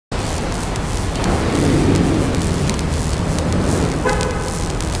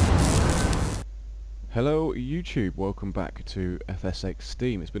Hello YouTube, welcome back to FSX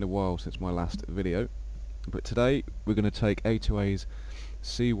Steam. It's been a while since my last video, but today we're going to take A2A's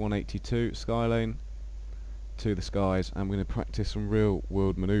C182 Skylane to the skies and we're going to practice some real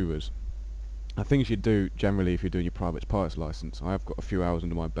world manoeuvres. Things you do generally if you're doing your private pilot's license. I have got a few hours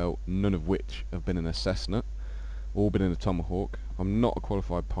under my belt, none of which have been in a Cessna, all been in a Tomahawk. I'm not a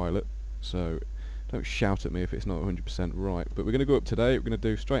qualified pilot, so don't shout at me if it's not 100% right, but we're going to go up today. We're going to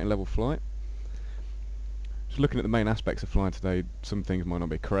do straight and level flight. Just looking at the main aspects of flying today, some things might not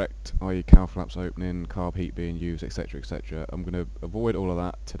be correct, i.e. cowl flaps opening, carb heat being used, etc, etc. I'm going to avoid all of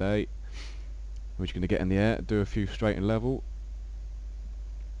that today. We're just going to get in the air, do a few straight and level,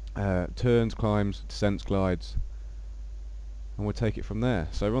 turns, climbs, descents, glides, and we'll take it from there.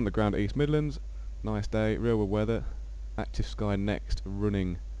 So we're on the ground at East Midlands, nice day, real world weather, active sky next,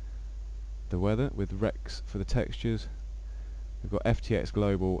 running the weather with Rex for the textures. We've got FTX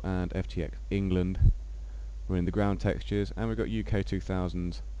Global and FTX England. We're in the ground textures, and we've got UK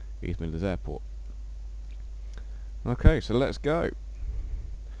 2000s East Midlands Airport. Okay, so let's go.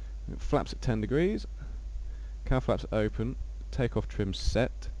 Flaps at 10 degrees, cowl flaps open, takeoff trim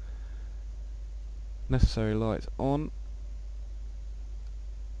set, necessary lights on,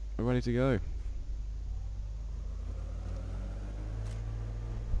 we're ready to go.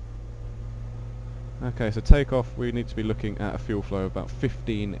 Okay, so takeoff, we need to be looking at a fuel flow of about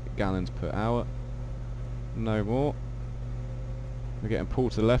 15 gallons per hour. No more. We're getting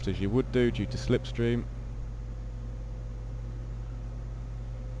pulled to the left as you would do due to slipstream.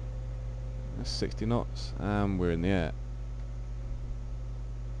 That's 60 knots and we're in the air.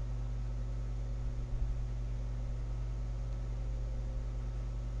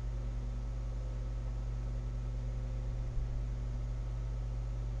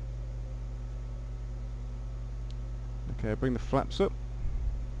 Okay, bring the flaps up.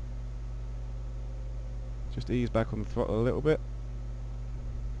 Just ease back on the throttle a little bit.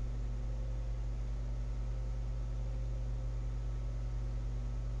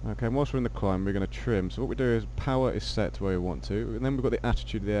 Okay, and whilst we're in the climb, we're going to trim. So what we do is power is set to where we want to, and then we've got the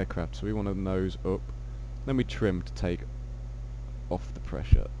attitude of the aircraft, so we want to nose up. Then we trim to take off the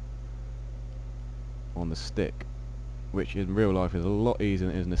pressure on the stick, which in real life is a lot easier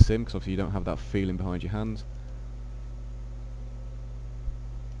than it is in a sim, because obviously you don't have that feeling behind your hands.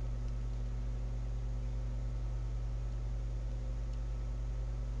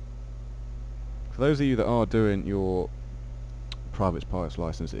 For those of you that are doing your private pilot's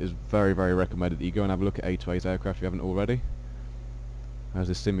license, it is very, very recommended that you go and have a look at A2A's aircraft if you haven't already, as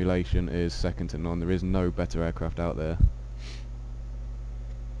the simulation is second to none. There is no better aircraft out there.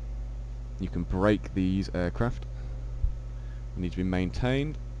 You can break these aircraft, they need to be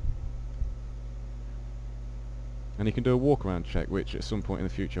maintained, and you can do a walk around check, which at some point in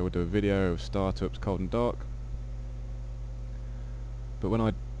the future I will do a video of startups cold and dark. But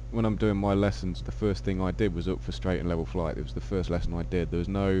when I'm doing my lessons, the first thing I did was up for straight and level flight. It was the first lesson I did. There was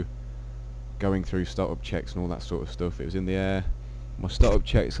no going through startup checks and all that sort of stuff. It was in the air. My startup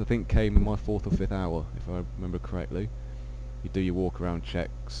checks I think came in my 4th or 5th hour, if I remember correctly. You do your walk around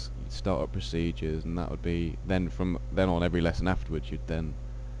checks, you start up procedures, and that would be then from then on every lesson afterwards you'd then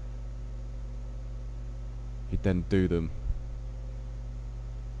do them.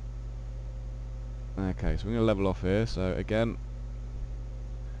 Okay, so we're going to level off here. So again,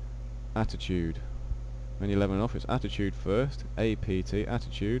 attitude. When you're leveling off, it's attitude first, APT,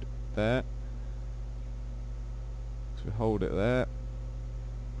 attitude, there. So we hold it there.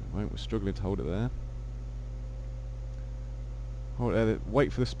 We're struggling to hold it there. Hold it there,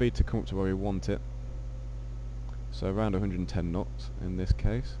 wait for the speed to come up to where we want it. So around 110 knots in this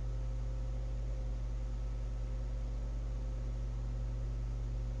case.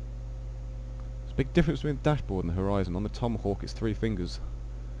 There's a big difference between the dashboard and the horizon. On the Tomahawk it's 3 fingers.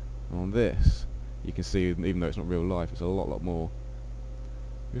 On this, you can see, even though it's not real life, it's a lot more.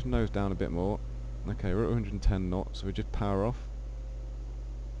 Just nose down a bit more. Okay, we're at 110 knots, so we just power off.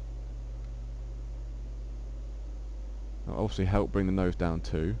 That'll obviously help bring the nose down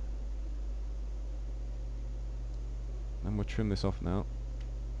too. And we'll trim this off now.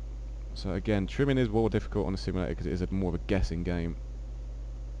 So again, trimming is more difficult on a simulator because it is more of a guessing game.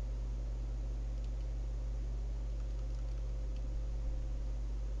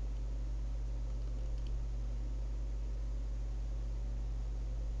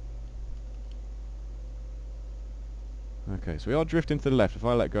 Okay, so we are drifting to the left. If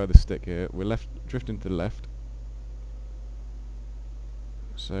I let go of the stick here, we're drifting to the left.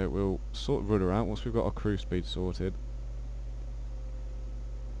 So we'll sort of rudder out once we've got our cruise speed sorted.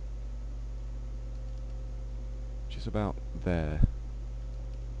 Just about there.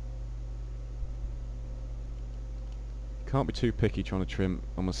 can't be too picky trying to trim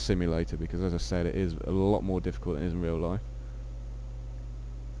on a simulator, because as I said, it is a lot more difficult than it is in real life.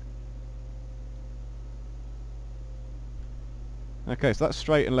 Okay, so that's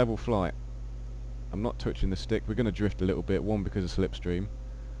straight and level flight. I'm not touching the stick. We're going to drift a little bit, one because of slipstream,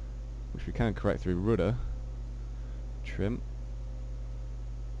 which we can correct through rudder trim.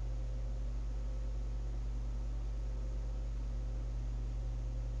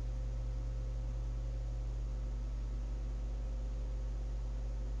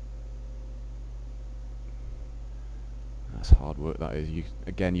 That's hard work, that is.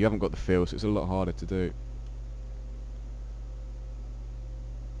 Again, you haven't got the feel, so it's a lot harder to do.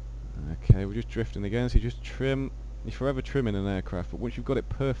 Okay, we're just drifting again, so you just trim. You're forever trimming an aircraft, but once you've got it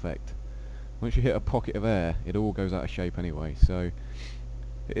perfect, once you hit a pocket of air, it all goes out of shape anyway. So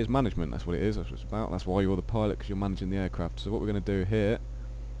it is management, that's what it is, that's what it's about. That's why you're the pilot, because you're managing the aircraft. So what we're going to do here,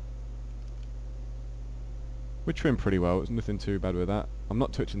 we trim pretty well, there's nothing too bad with that. I'm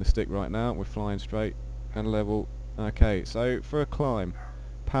not touching the stick right now, we're flying straight and level. Okay, so for a climb,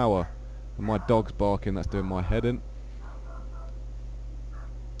 power, and my dog's barking, that's doing my head in.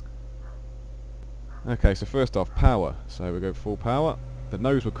 Okay, so first off, power. So we go full power. The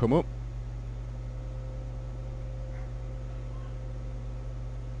nose will come up.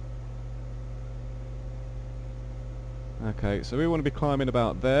 Okay, so we want to be climbing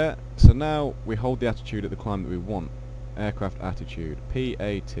about there. So now we hold the attitude at the climb that we want. Aircraft attitude,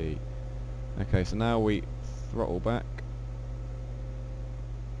 PAT. Okay, so now we throttle back.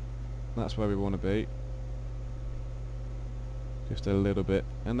 That's where we want to be. Just a little bit,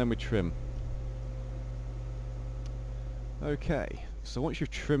 and then we trim. Okay, so once you've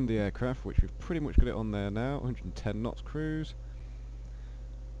trimmed the aircraft, which we've pretty much got it on there now, 110 knots cruise,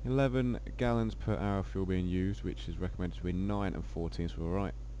 11 gallons per hour fuel being used, which is recommended to be 9 and 14, so we're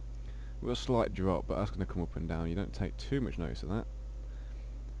alright. We've got a slight drop, but that's going to come up and down. You don't take too much notice of that.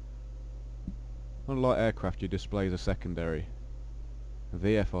 On a light aircraft, your displays are secondary.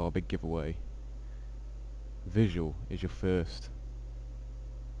 VFR, big giveaway. Visual is your first,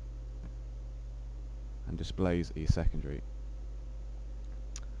 and displays are secondary.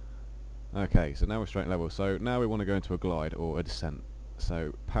 Okay, so now we're straight level. So now we want to go into a glide or a descent.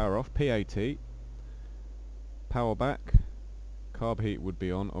 So power off, PAT, power back, carb heat would be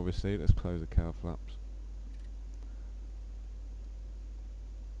on, obviously. Let's close the cowl flaps.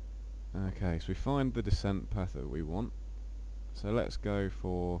 Okay, so we find the descent path that we want. So let's go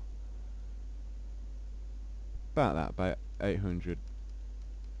for about 800.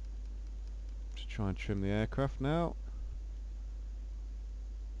 Just try and trim the aircraft now.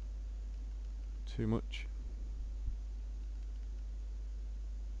 Too much.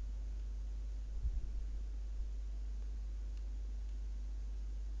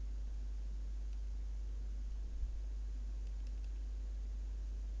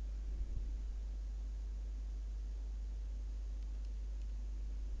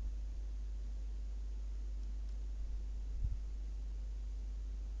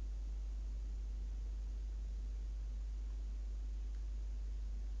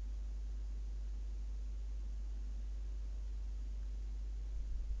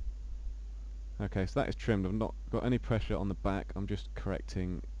 Okay, so that is trimmed. I've not got any pressure on the back. I'm just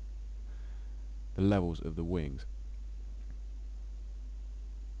correcting the levels of the wings.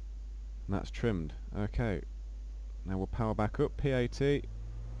 And that's trimmed. Okay, now we'll power back up. PAT,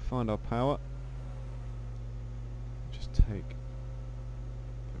 find our power. Just take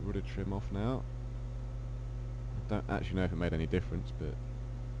the rudder trim off now. I don't actually know if it made any difference, but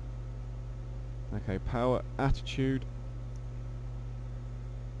okay, power, attitude.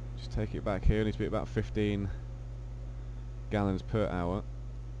 Just take it back here. It needs to be about 15 gallons per hour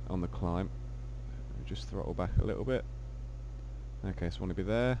on the climb. Just throttle back a little bit. Okay, so I want to be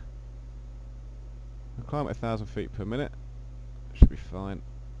there. I'll climb at 1,000 feet per minute. Should be fine.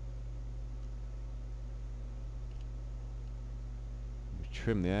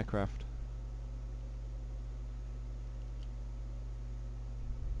 Trim the aircraft.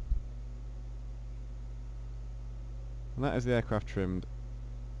 And that is the aircraft trimmed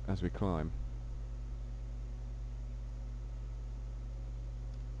as we climb.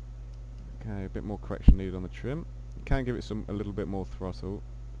 Okay, a bit more correction needed on the trim. You can give it a little bit more throttle.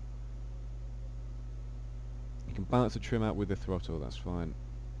 You can balance the trim out with the throttle, that's fine.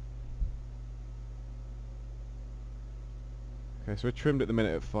 Okay, so we're trimmed at the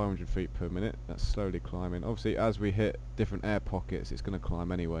minute at 500 feet per minute. That's slowly climbing. Obviously, as we hit different air pockets, it's going to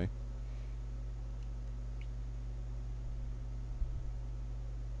climb anyway.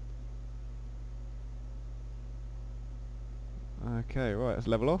 Okay, right, let's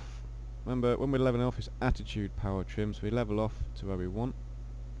level off. Remember, when we're leveling off, it's attitude power trim, so we level off to where we want.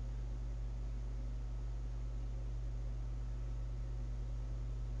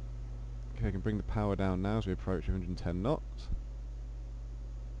 Okay, I can bring the power down now as we approach 110 knots.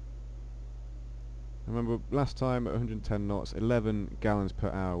 Remember, last time at 110 knots, 11 gallons per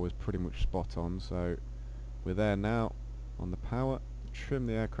hour was pretty much spot on, so we're there now on the power. Trim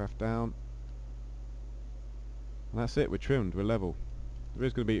the aircraft down. And that's it, we're trimmed, we're level. There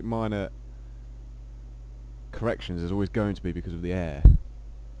is going to be minor corrections, there's always going to be because of the air.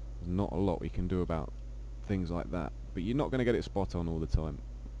 There's not a lot we can do about things like that, but you're not going to get it spot on all the time.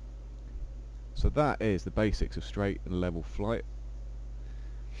 So that is the basics of straight and level flight.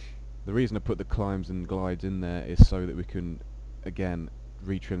 The reason I put the climbs and glides in there is so that we can, again,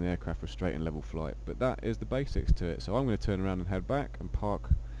 retrim the aircraft for straight and level flight. But that is the basics to it. So I'm going to turn around and head back and park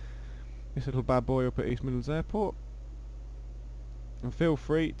this little bad boy up at East Midlands Airport. And feel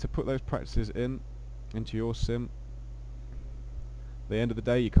free to put those practices into your sim. At the end of the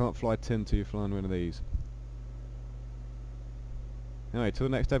day, you can't fly tin till you're flying one of these. Anyway, till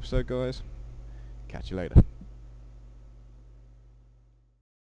the next episode, guys. Catch you later.